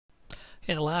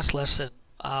In the last lesson,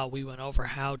 we went over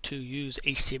how to use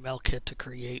HTML-Kit to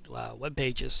create web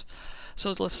pages.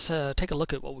 So let's take a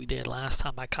look at what we did last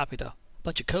time. I copied a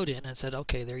bunch of code in and said,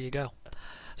 okay, there you go.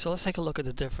 So let's take a look at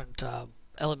the different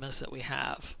elements that we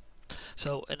have.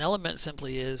 So an element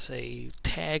simply is a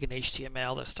tag in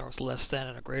HTML that starts less than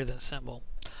and a greater than symbol,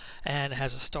 and it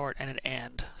has a start and an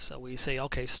end. So we say,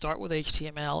 okay, start with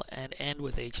HTML and end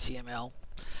with HTML.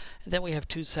 And then we have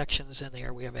two sections in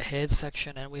there. We have a head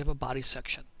section and we have a body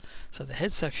section. So the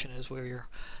head section is where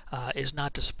is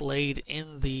not displayed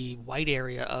in the white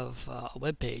area of a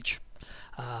web page,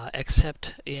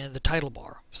 except in the title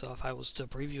bar. So if I was to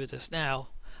preview this now,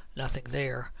 nothing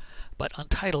there, but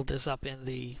Untitled is up in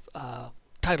the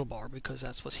title bar because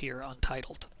that's what's here,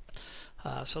 Untitled.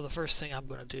 So the first thing I'm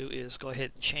going to do is go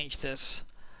ahead and change this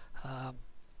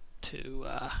to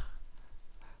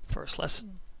first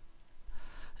lesson.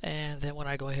 And then when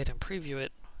I go ahead and preview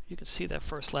it, you can see that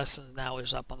first lesson now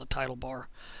is up on the title bar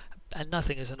and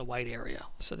nothing is in the white area.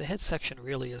 So the head section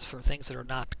really is for things that are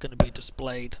not going to be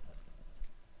displayed.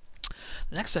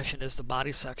 The next section is the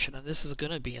body section, and this is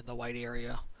going to be in the white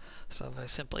area. So if I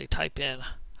simply type in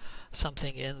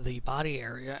something in the body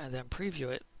area and then preview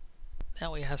it,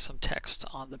 now we have some text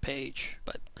on the page,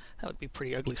 but that would be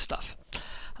pretty ugly stuff.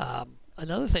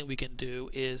 Another thing we can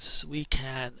do is we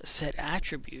can set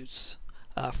attributes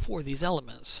for these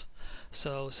elements.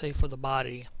 So say for the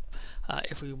body,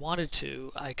 if we wanted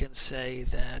to, I can say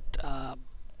that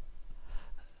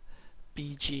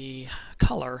BG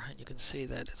color, and you can see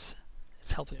that it's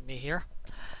helping me here,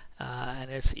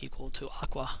 and it's equal to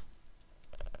aqua.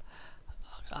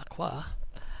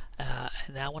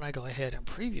 And now when I go ahead and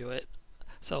preview it,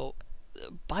 so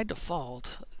by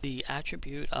default the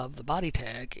attribute of the body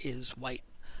tag is white.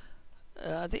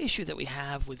 The issue that we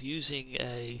have with using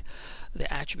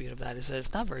the attribute of that is that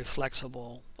it's not very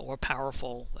flexible or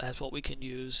powerful as what we can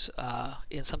use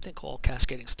in something called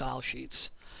cascading style sheets.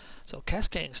 So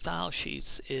cascading style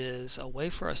sheets is a way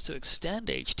for us to extend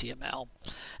HTML,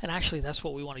 and actually that's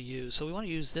what we want to use. So we want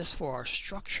to use this for our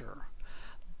structure,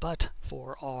 but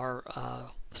for our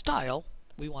style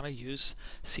we want to use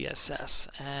CSS,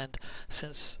 and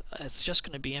since it's just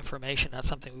going to be information, not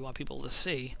something we want people to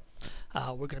see,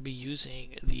 we're going to be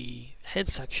using the head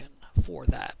section for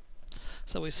that.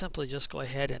 So we simply just go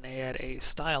ahead and add a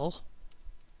style.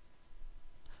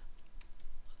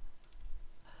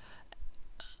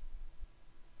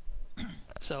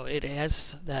 So it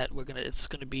adds that it's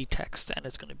going to be text and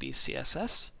it's going to be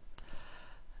CSS.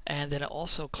 And then it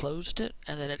also closed it,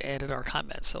 and then it added our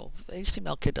comments. So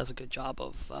HTML-Kit does a good job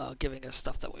of giving us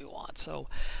stuff that we want. So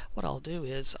what I'll do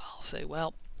is I'll say,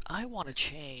 well, I want to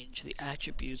change the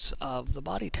attributes of the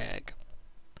body tag,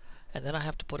 and then I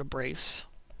have to put a brace,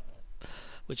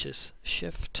 which is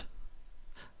shift,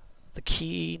 the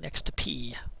key next to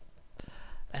P,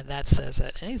 and that says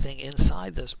that anything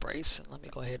inside this brace, and let me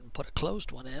go ahead and put a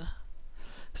closed one in,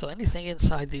 so anything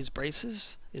inside these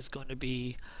braces is going to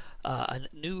be a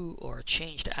new or a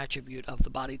changed attribute of the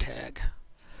body tag.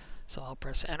 So I'll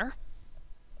press enter,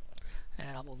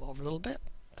 and I'll move over a little bit,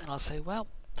 and I'll say, well,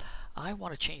 I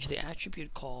want to change the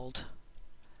attribute called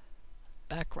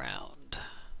background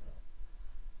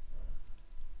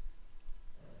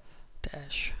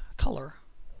dash color,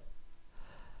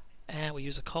 and we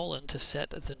use a colon to set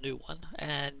the new one.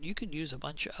 And you can use a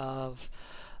bunch of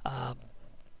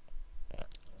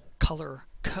color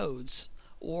codes,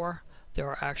 or there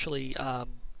are actually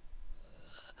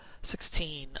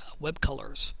 16 web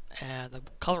colors, and the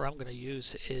color I'm going to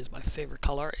use is my favorite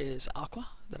color is aqua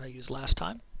that I used last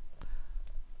time.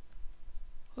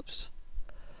 Whoops.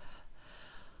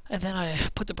 And then I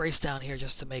put the brace down here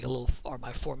just to make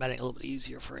my formatting a little bit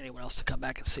easier for anyone else to come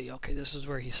back and see, okay, this is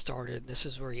where he started, this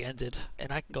is where he ended, and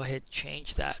I can go ahead and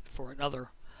change that for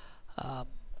another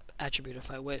attribute if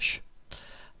I wish.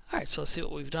 Alright, so let's see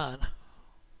what we've done.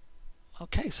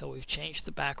 Okay, so we've changed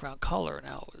the background color.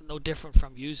 Now, no different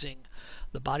from using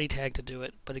the body tag to do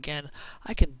it, but again,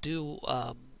 I can do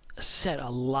set a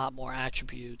lot more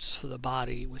attributes for the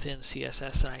body within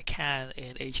CSS than I can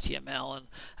in HTML, and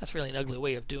that's really an ugly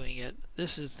way of doing it.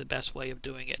 This is the best way of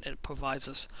doing it, and it provides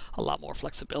us a lot more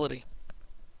flexibility.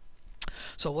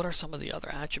 So what are some of the other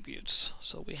attributes?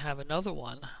 So we have another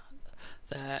one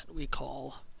that we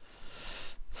call,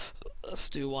 let's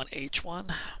do one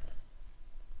H1.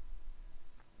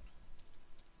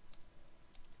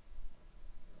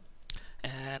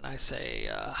 And I say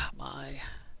my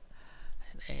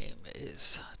name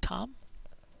is Tom,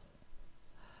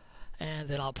 and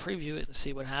then I'll preview it and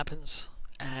see what happens,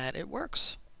 and it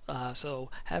works. So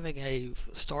having a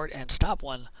start and stop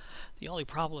one, the only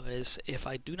problem is if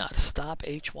I do not stop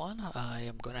H1, I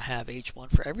am going to have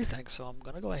H1 for everything. So I'm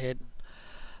going to go ahead and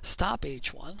stop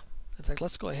H1. In fact,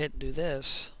 let's go ahead and do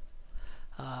this.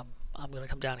 I'm going to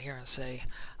come down here and say,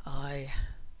 I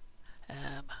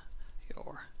am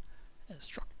your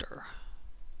instructor.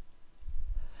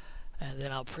 And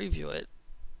then I'll preview it.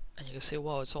 And you can see,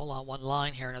 well, it's all on one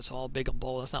line here, and it's all big and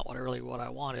bold. That's not really what I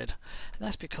wanted. And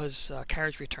that's because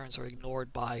carriage returns are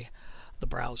ignored by the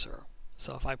browser.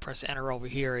 So if I press enter over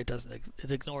here, it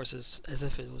ignores as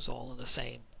if it was all in the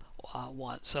same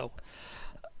one. So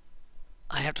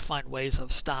I have to find ways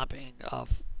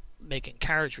of making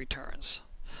carriage returns.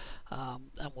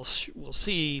 And we'll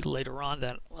see later on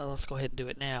that, well, let's go ahead and do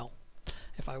it now.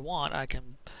 If I want, I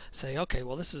can say, okay,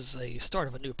 well, this is the start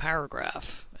of a new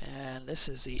paragraph, and this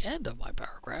is the end of my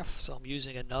paragraph. So I'm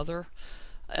using another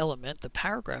element, the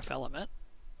paragraph element.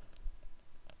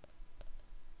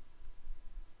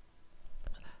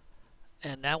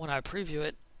 And now when I preview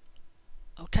it,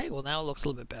 okay, well, now it looks a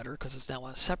little bit better because it's now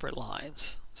on separate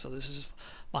lines. So this is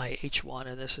my H1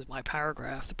 and this is my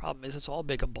paragraph. The problem is it's all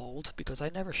big and bold because I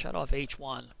never shut off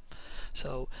H1.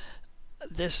 So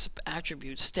this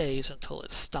attribute stays until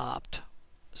it's stopped.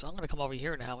 So I'm going to come over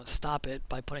here now and stop it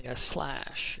by putting a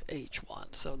slash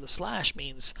H1. So the slash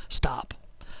means stop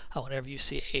whenever you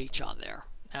see H on there.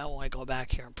 Now when I go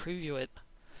back here and preview it,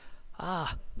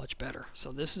 much better.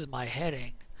 So this is my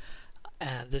heading,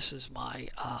 and this is my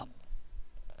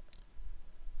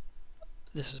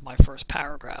first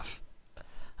paragraph.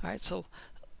 All right, so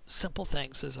simple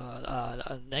things is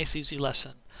a nice easy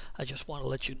lesson. I just want to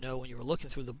let you know when you were looking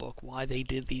through the book why they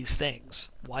did these things.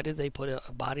 Why did they put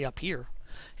a body up here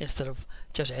instead of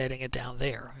just adding it down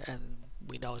there? And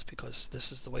we know it's because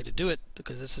this is the way to do it,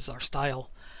 because this is our style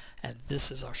and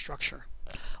this is our structure.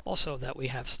 Also that we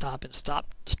have stop and start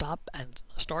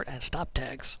and stop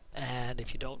tags, and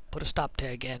if you don't put a stop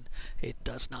tag in, it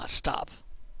does not stop.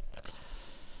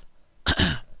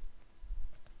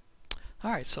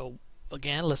 Alright, so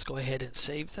again, let's go ahead and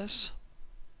save this.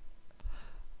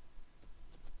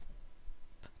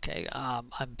 Okay,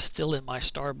 I'm still in my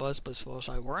Starbuzz, but suppose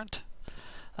I weren't.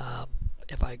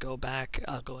 If I go back,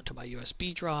 I'll go into my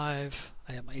USB drive.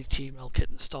 I have my HTML kit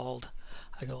installed.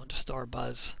 I go into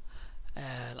Starbuzz,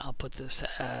 and I'll put this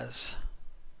as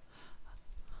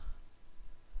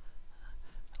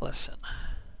lesson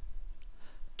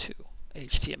 2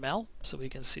 HTML, so we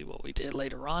can see what we did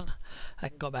later on. I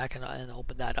can go back and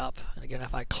open that up. And again,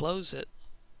 if I close it,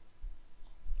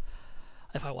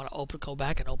 if I want to go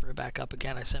back and open it back up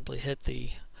again, I simply hit the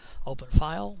open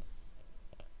file,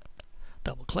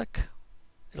 double click,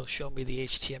 it'll show me the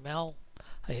HTML,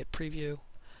 I hit preview,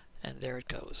 and there it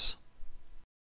goes.